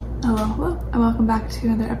Hello, and welcome back to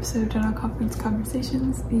another episode of General Conference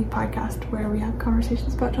Conversations, the podcast where we have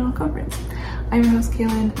conversations about General Conference. I'm your host,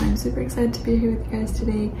 Kaylin, and I'm super excited to be here with you guys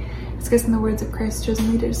today, discussing the words of Christ's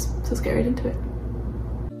chosen leaders. So let's get right into it.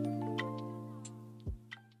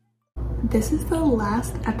 This is the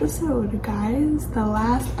last episode, guys. The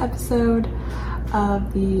last episode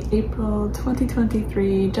of the April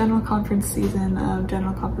 2023 General Conference season of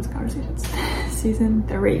General Conference Conversations, season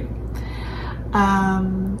 3.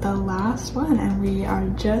 The last one, and we are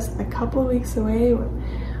just a couple weeks away.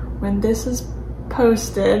 When this is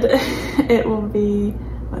posted, it will be,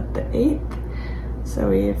 the 8th? So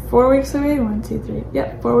we have 4 weeks away, 1, 2, 3,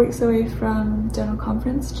 yep, 4 weeks away from General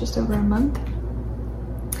Conference, just over a month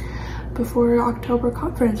before October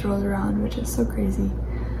Conference rolls around, which is so crazy.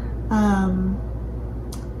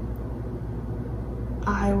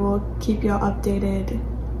 I will keep y'all updated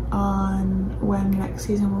on when next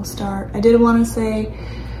season will start. I did want to say,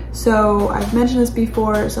 so I've mentioned this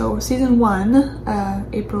before, so season 1,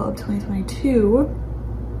 April of 2022,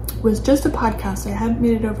 was just a podcast. I hadn't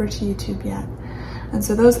made it over to YouTube yet. And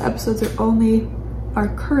so those episodes are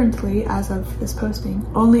currently, as of this posting,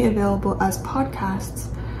 only available as podcasts,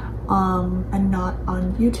 and not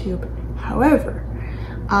on YouTube. However,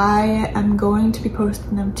 I am going to be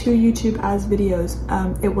posting them to YouTube as videos.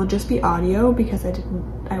 It will just be audio because it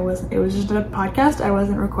was just a podcast. I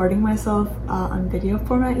wasn't recording myself on video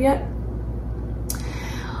format yet.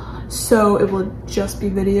 So it will just be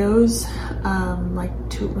videos,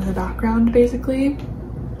 with a background basically.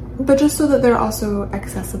 But just so that they're also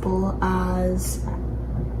accessible as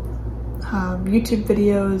YouTube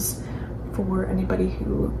videos for anybody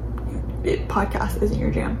who podcast isn't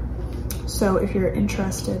your jam. So if you're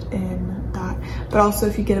interested in that, but also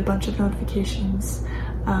if you get a bunch of notifications,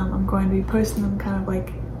 I'm going to be posting them kind of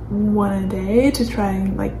like one a day to try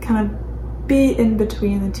and kind of be in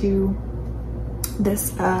between the two,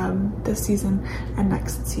 this season and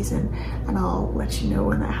next season, and I'll let you know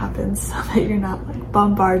when that happens so that you're not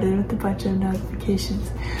bombarded with a bunch of notifications.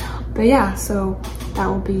 But yeah, so that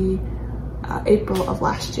will be April of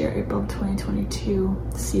last year, April of 2022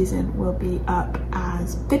 season will be up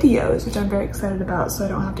as videos, which I'm very excited about, so I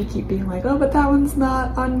don't have to keep being like, oh, but that one's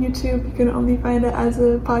not on YouTube, you can only find it as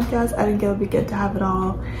a podcast. I think it'll be good to have it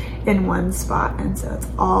all in one spot, and so it's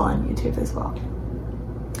all on YouTube as well.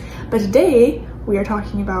 But today we are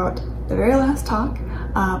talking about the very last talk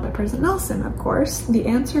by President Nelson, of course. The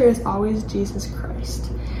answer is always Jesus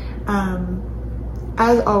Christ.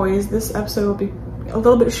 As always, this episode will be a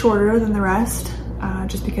little bit shorter than the rest,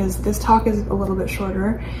 just because this talk is a little bit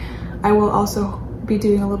shorter. I will also be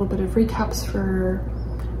doing a little bit of recaps for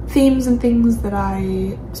themes and things that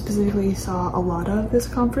I specifically saw a lot of this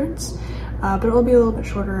conference, but it will be a little bit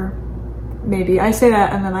shorter. Maybe. I say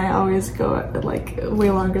that and then I always go way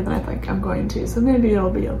longer than I think I'm going to, so maybe it'll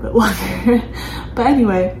be a bit longer. But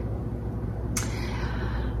anyway,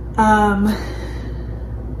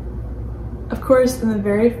 of course, in the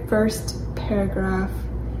very first paragraph,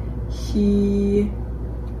 he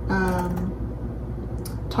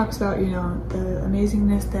talks about, the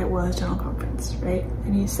amazingness that was General Conference, right?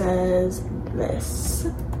 And he says this.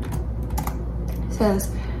 He says,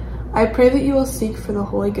 I pray that you will seek for the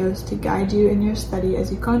Holy Ghost to guide you in your study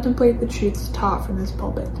as you contemplate the truths taught from this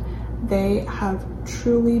pulpit. They have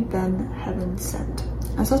truly been heaven sent.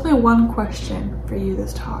 And so that's my one question for you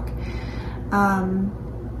this talk.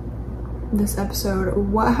 This episode,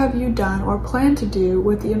 what have you done or plan to do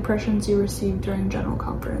with the impressions you received during General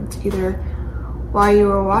Conference, either while you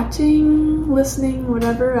were watching, listening,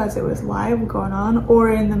 whatever, as it was live going on,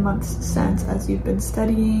 or in the months since as you've been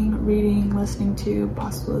studying, reading, listening to,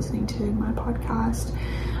 possibly listening to my podcast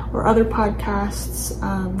or other podcasts,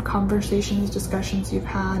 conversations, discussions you've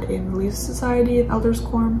had in Relief Society and Elders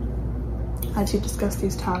Quorum as you discuss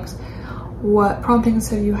these talks. What promptings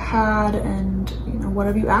have you had, and what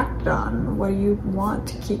have you acted on? What do you want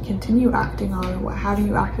to continue acting on? What haven't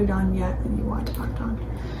you acted on yet and you want to act on?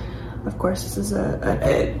 Of course, this is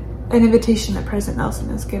an invitation that President Nelson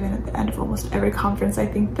has given at the end of almost every conference I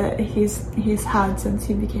think that he's had since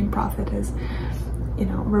he became prophet is,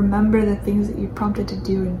 remember the things that you're prompted to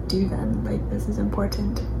do and do them. This is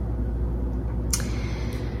important.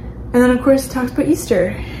 And then, of course, he talks about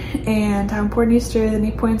Easter and how important Easter is, and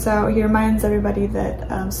he points out, he reminds everybody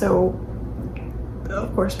that, so,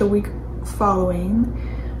 of course, the week following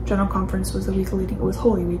General Conference was the week leading, it was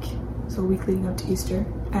Holy Week, so a week leading up to Easter,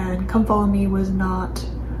 and Come Follow Me was not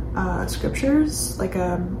scriptures,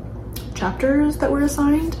 chapters that were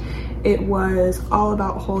assigned. It was all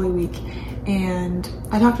about Holy Week, and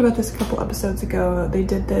I talked about this a couple episodes ago. They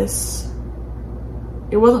did this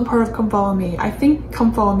it wasn't part of Come Follow Me. I think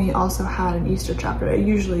Come Follow Me also had an Easter chapter. It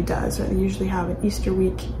usually does, right? They usually have an Easter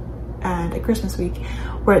week and a Christmas week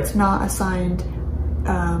where it's not assigned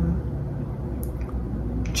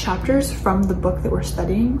chapters from the book that we're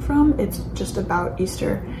studying from. It's just about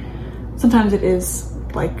Easter. Sometimes it is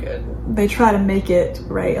like, they try to make it,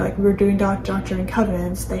 right? Like we were doing Doctrine and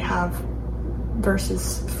Covenants, they have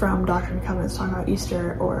verses from Doctrine and Covenants talking about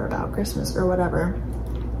Easter or about Christmas or whatever.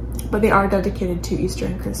 But they are dedicated to Easter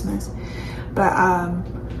and Christmas. But I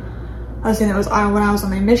was saying it was when I was on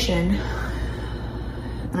my mission,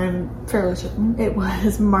 and I'm fairly certain it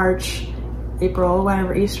was March, April,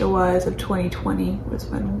 whenever Easter was of 2020, was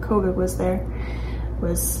when COVID was there,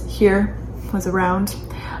 was here, was around.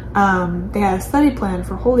 They had a study plan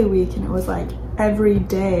for Holy Week, and it was like every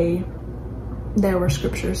day there were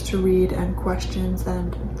scriptures to read and questions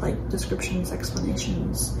and like descriptions,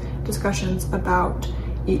 explanations, discussions about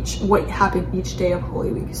what happened each day of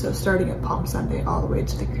Holy Week. So starting at Palm Sunday all the way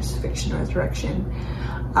to the crucifixion, resurrection,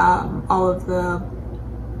 all of the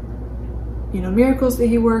miracles that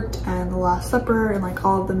he worked, and the Last Supper, and like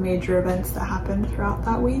all of the major events that happened throughout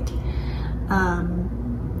that week.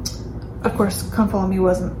 Of course, Come Follow Me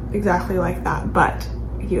wasn't exactly like that, but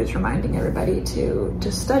he was reminding everybody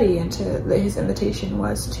to study, and his invitation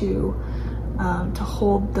was to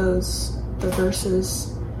hold the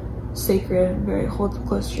verses sacred and hold them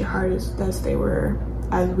close to your heart as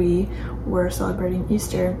we were celebrating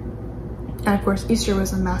Easter. And of course, Easter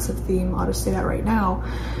was a massive theme. I'll just say that right now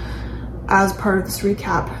as part of this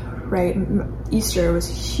recap, right? Easter was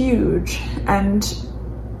huge, and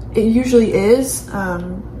it usually is,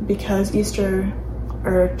 because Easter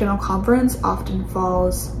or General Conference often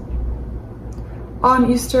falls on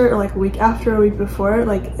Easter, or like a week after, a week before.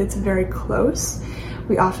 Like it's very close.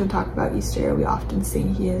 We often talk about Easter. We often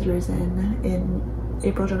sing He is Risen in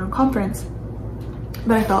April General Conference.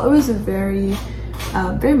 But I felt it was very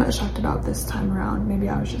much talked about this time around. Maybe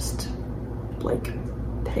I was just like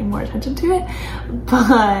paying more attention to it.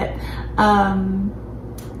 But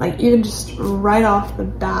like even just right off the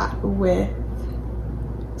bat with,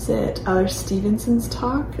 is it Elder Stevenson's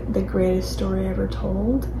talk, The Greatest Story Ever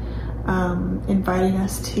Told, inviting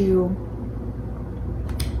us to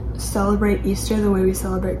celebrate Easter the way we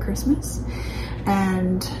celebrate Christmas,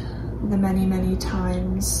 and the many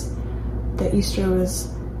times that Easter was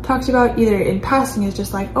talked about either in passing as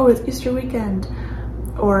just like, oh, it's Easter weekend,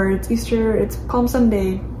 or it's Palm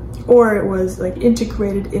Sunday, or it was like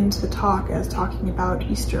integrated into the talk as talking about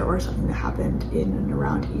Easter or something that happened in and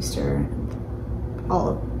around Easter, and all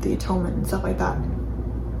of the atonement and stuff like that.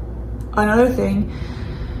 Another thing,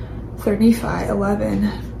 3rd Nephi 11,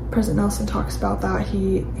 President Nelson talks about that.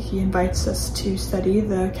 He invites us to study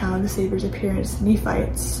the account of the Savior's appearance to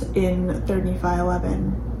Nephites in 3rd Nephi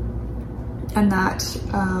 11. And that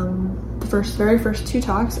the very first two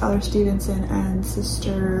talks, Elder Stevenson and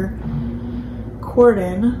Sister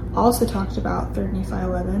Corden, also talked about 3rd Nephi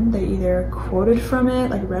 11. They either quoted from it,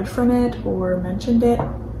 like read from it, or mentioned it.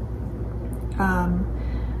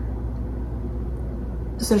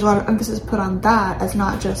 So there's a lot of emphasis put on that as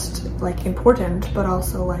not just like important, but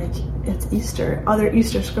also like it's Easter. Other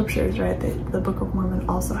Easter scriptures, right? The Book of Mormon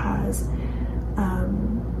also has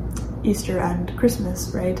Easter and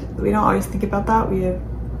Christmas, right? We don't always think about that. We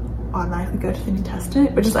automatically go to the New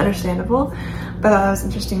Testament, which is understandable, but that was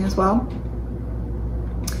interesting as well.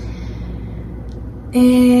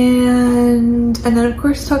 And then of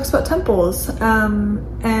course he talks about temples,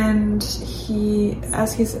 and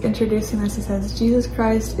as he's introducing this, he says, Jesus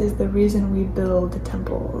Christ is the reason we build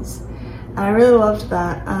temples. And I really loved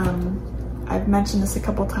that. I've mentioned this a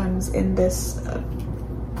couple times in this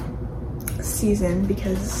season,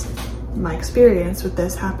 because my experience with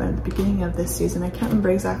this happened at the beginning of this season. I can't remember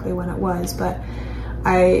exactly when it was, but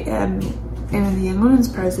I am in the Young Women's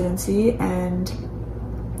Presidency, and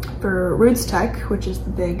for Roots Tech, which is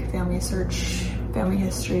the big family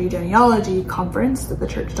history, genealogy conference that the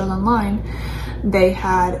church does online, they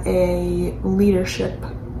had a leadership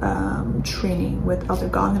training with Elder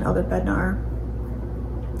Gong and Elder Bednar.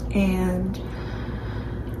 And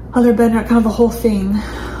Elder Bednar, kind of the whole thing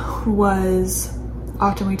was,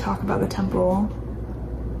 often we talk about the temple.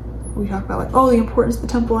 We talk about like, oh, the importance of the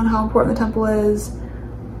temple and how important the temple is.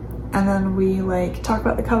 And then we like talk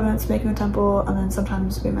about the covenants making the temple, and then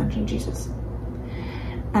sometimes we mention Jesus.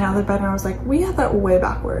 And Elder Bednar was like, we have that way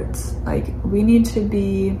backwards. Like, we need to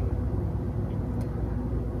be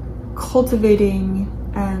cultivating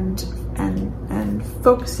and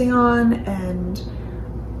focusing on and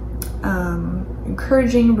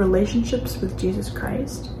encouraging relationships with Jesus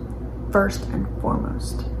Christ first and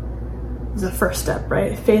foremost. Is the first step,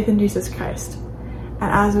 right? Faith in Jesus Christ.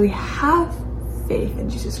 And as we have faith in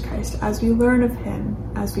Jesus Christ, as we learn of him,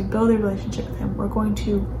 as we build a relationship with him, we're going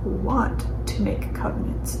to want to make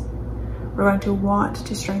covenants. We're going to want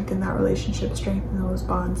to strengthen that relationship, strengthen those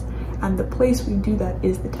bonds. And the place we do that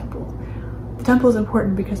is the temple. The temple is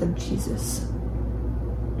important because of Jesus.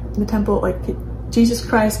 The temple, like Jesus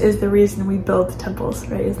Christ is the reason we build the temples,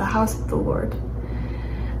 right? Is the house of the Lord.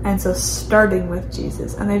 And so starting with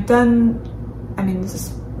Jesus. And they've done, I mean,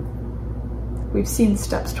 we've seen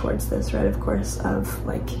steps towards this, right? Of course, of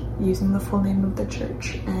like using the full name of the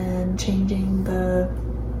church and changing the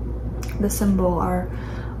symbol, our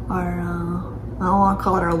I don't want to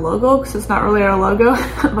call it our logo because it's not really our logo,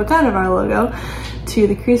 but kind of our logo, to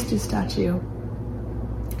the Christus statue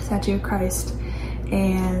of Christ,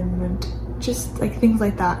 and just like things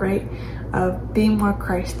like that, right? Of being more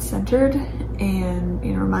Christ-centered and,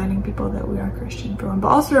 you know, reminding people that we are Christian for one, but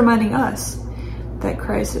also reminding us that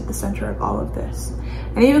Christ is at the center of all of this.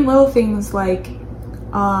 And even little things like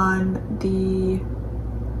on the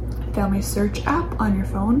Family Search app on your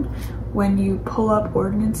phone, when you pull up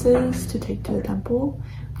ordinances to take to the temple,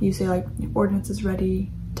 you say like, ordinances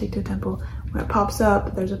ready, take to the temple. When it pops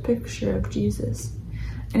up, there's a picture of Jesus.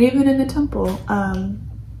 And even in the temple,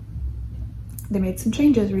 they made some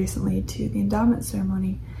changes recently to the endowment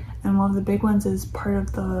ceremony. And one of the big ones is part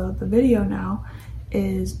of the video now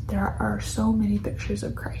is there are so many pictures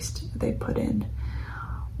of Christ that they put in,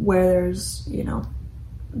 where there's, you know,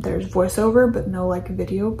 there's voiceover, but no like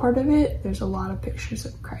video part of it. There's a lot of pictures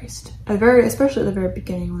of Christ, especially at the very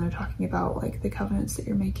beginning when they're talking about like the covenants that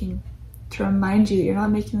you're making, to remind you that you're not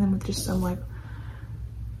making them with just some like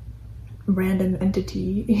random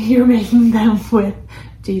entity. You're making them with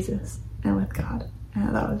Jesus and with God.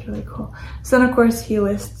 And that was really cool. So then of course he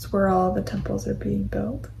lists where all the temples are being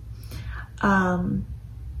built.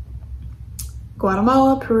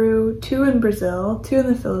 Guatemala, Peru, 2 in Brazil, 2 in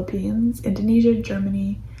the Philippines, Indonesia,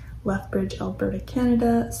 Germany, Lethbridge, Alberta,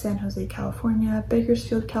 Canada, San Jose, California,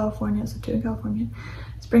 Bakersfield, California, so 2 in California,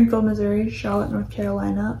 Springfield, Missouri, Charlotte, North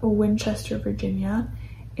Carolina, Winchester, Virginia,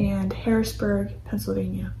 and Harrisburg,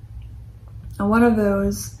 Pennsylvania. And one of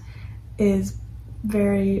those is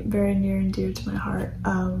very, very near and dear to my heart.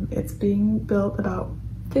 It's being built about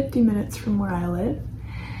 50 minutes from where I live.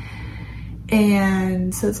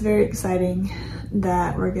 And so it's very exciting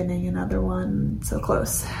that we're getting another one so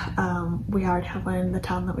close. We already have one in the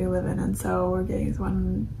town that we live in, and so we're getting this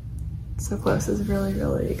one so close is really,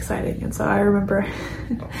 really exciting. And so I remember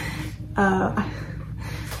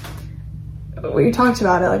we talked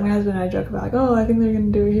about it, like my husband and I joke about like, oh, I think they're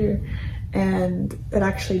gonna do it here. And it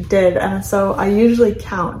actually did. And so I usually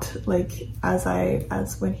count, like as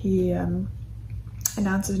when he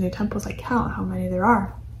announces new temples, I count how many there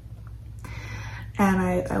are. And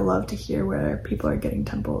I love to hear where people are getting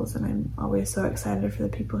temples, and I'm always so excited for the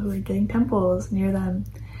people who are getting temples near them.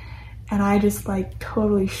 And I just like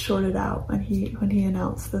totally shorted out when he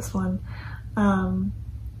announced this one. And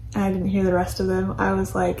I didn't hear the rest of them. I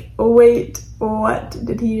was like, oh wait, what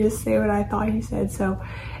did he just say? What I thought he said? So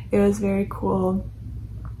it was very cool.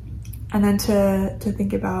 And then to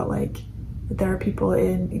think about like that there are people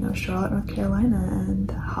in, you know, Charlotte, North Carolina,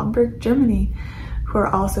 and Hamburg, Germany, who are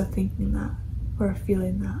also thinking that, who are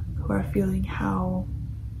feeling that, who are feeling how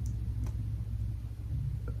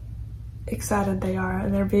excited they are,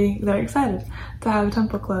 and they're excited to have a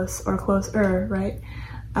temple close or closer, right?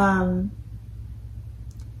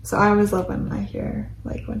 So I always love when I hear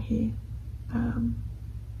like when he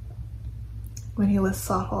lists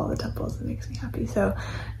off all the temples, it makes me happy. So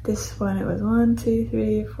this one, it was 1, 2,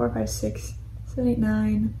 3, 4, 5, 6, 7, 8,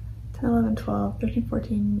 9, 10, 11, 12, 13,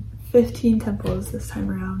 14, 15 temples this time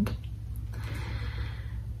around.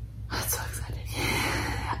 That's so exciting.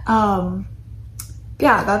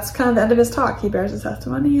 Yeah, that's kind of the end of his talk. He bears his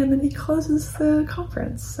testimony and then he closes the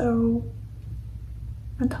conference. So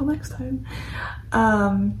until next time.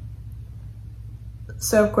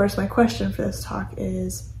 So of course my question for this talk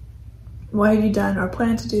is, what have you done or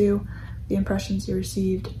plan to do, the impressions you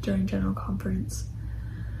received during General Conference?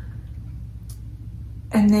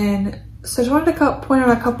 And then, so I just wanted to point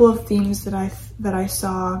out a couple of themes that I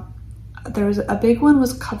saw. There was a big one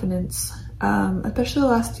was covenants, especially the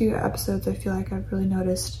last few episodes. I feel like I've really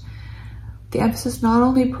noticed the emphasis not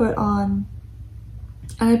only put on,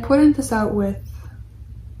 and I pointed this out with,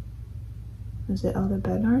 is it Elder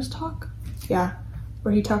Bednar's talk? Yeah,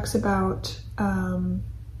 where he talks about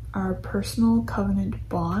our personal covenant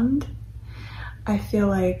bond. I feel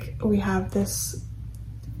like we have this,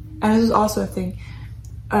 and this is also a thing,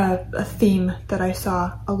 a theme that I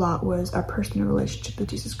saw a lot was our personal relationship with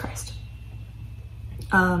Jesus Christ.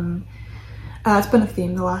 It's been a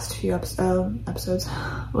theme the last few episodes.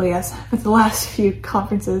 Well, yes, but the last few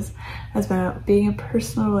conferences has been about being a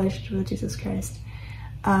personal relationship with Jesus Christ.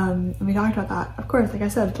 And we talked about that, of course, like I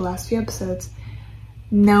said, the last few episodes,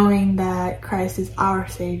 knowing that Christ is our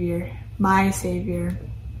Savior, my Savior,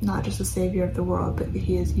 not just the Savior of the world, but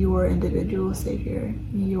He is your individual Savior,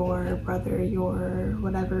 your brother, your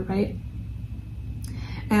whatever, right?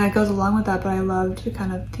 And it goes along with that, but I loved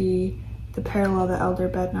kind of the parallel that Elder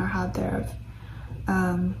Bednar had there of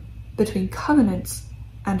between covenants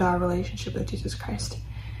and our relationship with Jesus Christ.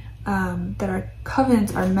 That our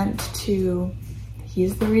covenants are meant to,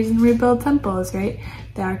 He's the reason we build temples, right?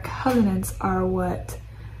 That our covenants are what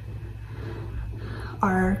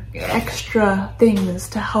are extra things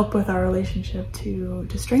to help with our relationship, to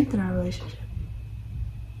strengthen our relationship.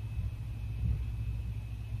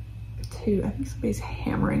 I think somebody's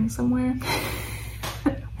hammering somewhere.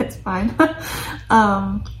 It's fine.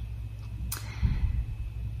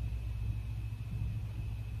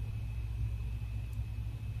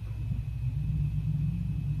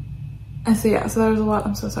 And so yeah, so there was a lot,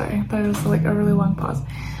 I'm so sorry, but it was like a really long pause.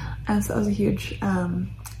 And so that was a huge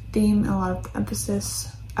theme, a lot of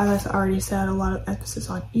emphasis, as I already said, a lot of emphasis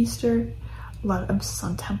on Easter, a lot of emphasis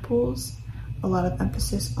on temples, a lot of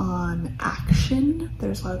emphasis on action.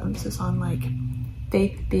 There's a lot of emphasis on like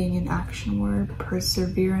faith being an action word,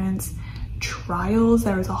 perseverance, trials.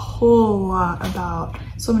 There was a whole lot about,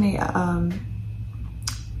 so many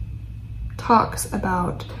talks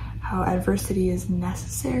about how adversity is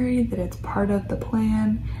necessary, that it's part of the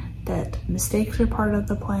plan, that mistakes are part of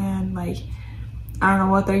the plan. Like, I don't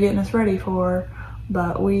know what they're getting us ready for,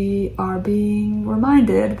 but we are being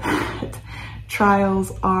reminded that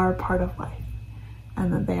trials are part of life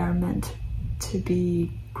and that they are meant to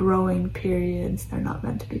be growing periods. They're not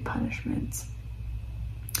meant to be punishments.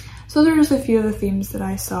 So there's a few of the themes that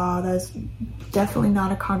I saw. That's definitely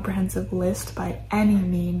not a comprehensive list by any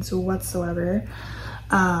means whatsoever.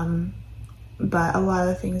 But a lot of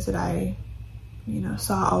the things that I,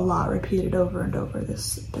 saw a lot repeated over and over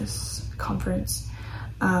this conference.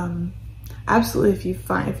 Absolutely, if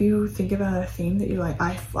you think about a theme that you're like,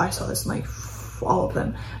 I saw this in like all of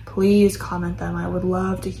them, please comment them. I would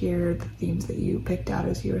love to hear the themes that you picked out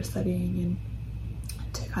as you were studying, and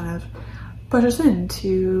to kind of push us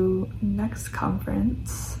into next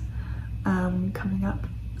conference coming up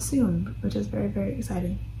soon, which is very, very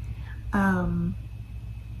exciting.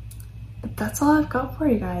 But that's all I've got for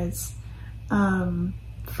you guys.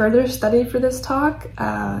 Further study for this talk,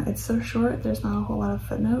 it's so short, there's not a whole lot of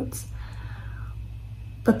footnotes.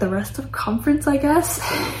 But the rest of conference, I guess,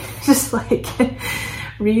 just like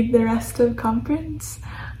read the rest of conference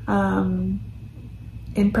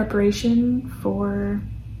in preparation for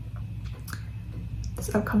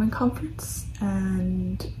this upcoming conference,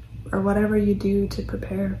 or whatever you do to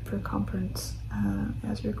prepare for conference.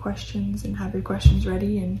 As your questions, and have your questions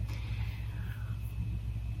ready, and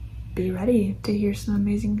be ready to hear some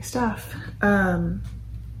amazing stuff.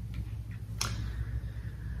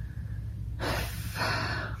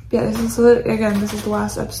 Yeah, this is the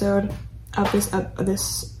last episode of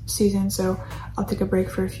this season, so I'll take a break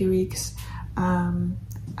for a few weeks.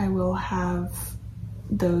 I will have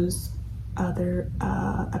those other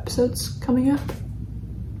episodes coming up.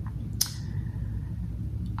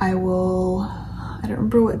 I don't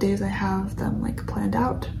remember what days I have them like planned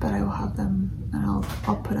out, but I will have them, and I'll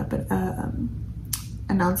put up an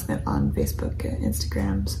announcement on Facebook and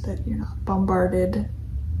Instagram so that you're not bombarded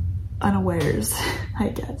unawares, I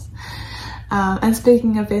guess. And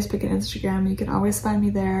speaking of Facebook and Instagram, you can always find me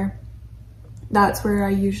there. That's where I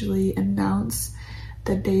usually announce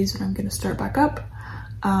the days when I'm going to start back up,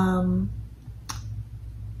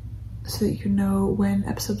 so that you know when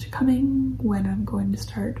episodes are coming, when I'm going to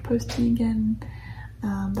start posting again.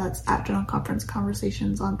 That's at General Conference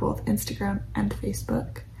Conversations on both Instagram and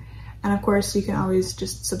Facebook. And of course, you can always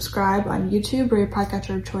just subscribe on YouTube or your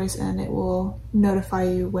podcatcher of choice, and it will notify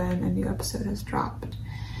you when a new episode has dropped.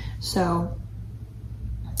 So,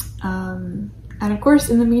 and of course,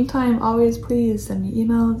 in the meantime, always please send me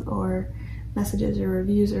emails or messages or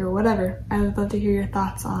reviews or whatever. I would love to hear your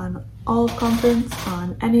thoughts on all of conference,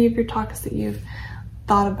 on any of your talks that you've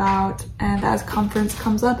thought about, and as conference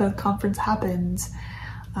comes up, as conference happens,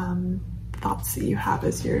 thoughts that you have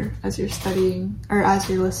as you're studying, or as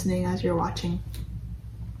you're listening, as you're watching.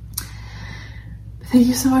 Thank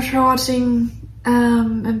you so much for watching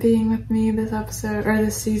and being with me this episode, or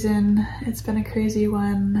this season. It's been a crazy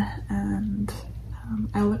one, and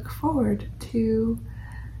I look forward to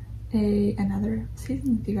another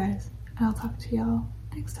season with you guys. I'll talk to y'all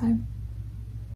next time.